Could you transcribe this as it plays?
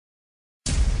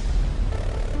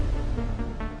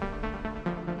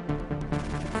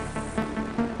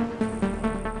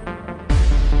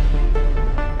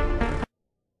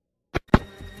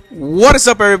What is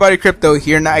up, everybody? Crypto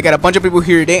here. Now I got a bunch of people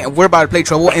here today, and we're about to play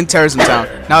Trouble in Terrorism Town.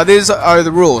 Now these are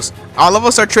the rules. All of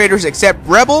us are traitors except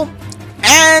Rebel,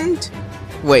 and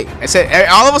wait, I said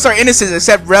all of us are innocents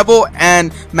except Rebel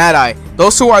and Mad Eye.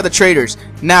 Those two are the traitors.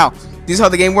 Now this is how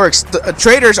the game works. The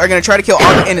traitors are gonna try to kill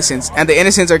all the innocents, and the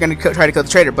innocents are gonna try to kill the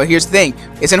traitor. But here's the thing: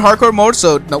 it's in hardcore mode,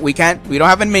 so no, we can't. We don't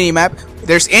have a mini map.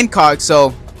 There's incog,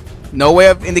 so no way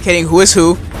of indicating who is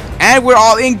who. And we're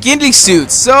all in ghillie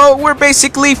suits, so we're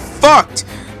basically fucked.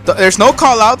 There's no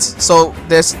callouts, so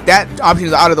that option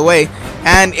is out of the way.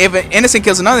 And if an innocent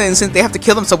kills another innocent, they have to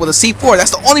kill themselves with a C4. That's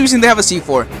the only reason they have a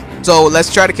C4. So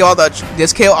let's try to kill all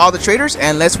the traitors,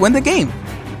 and let's win the game.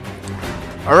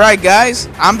 All right, guys,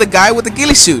 I'm the guy with the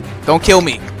ghillie suit. Don't kill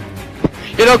me.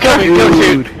 You don't kill me,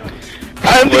 dude.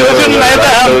 I'm the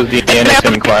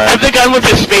gun with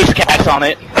the space cats on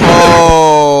it.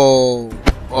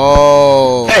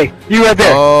 Oh. Hey, you right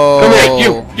there. Oh. Come here,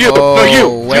 you. No, you.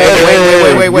 Wait.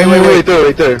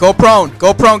 Go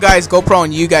prone, guys. Go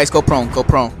prone. You guys go prone. Go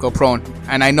prone.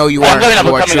 And I know you are. I'm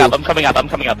coming up.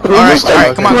 All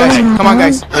right. Come on,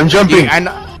 guys. I'm jumping.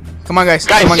 Come on, guys.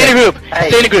 Guys, stay in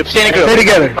a group. Stay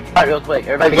together. Alright, real quick.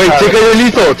 Everybody Wait, take out your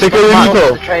lethal. Take out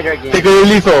your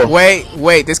lethal.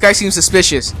 Wait. This guy seems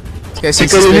suspicious.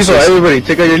 Take out your lethal, everybody.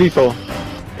 Take out your lethal.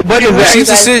 What is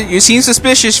that? You seem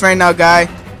suspicious right now, guy.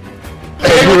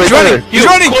 Hey, He's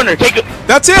running. Corner.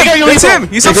 That's him.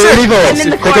 He's upstairs. I'm in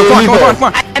the corner. Come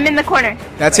on. I'm in the corner.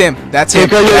 That's him.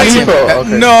 Take out your lethal.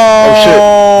 Okay. No.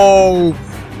 Oh,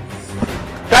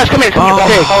 Guys, come here.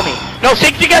 Follow me. No,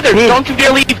 stick together. Don't you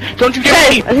dare leave. Don't you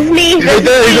dare leave. This is me. He's right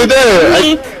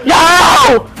there. No!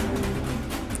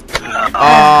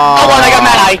 I got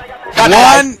Mad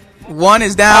Eye. One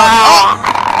is down.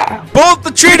 Both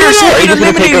the traitors have been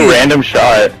eliminated. Take a random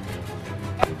shot.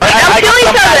 I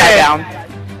got Mad Eye down.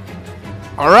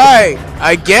 Alright,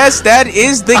 I guess that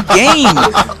is the game.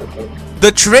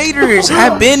 The traitors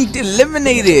have been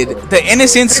eliminated. The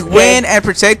innocents win and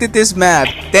protected this map.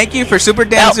 Thank you for Super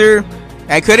Dancer.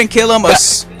 I couldn't kill him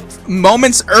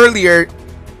moments earlier.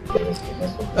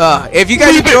 If you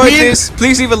guys enjoyed this,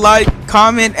 please leave a like,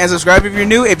 comment, and subscribe if you're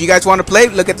new. If you guys want to play,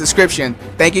 look at the description.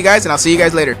 Thank you guys, and I'll see you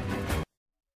guys later.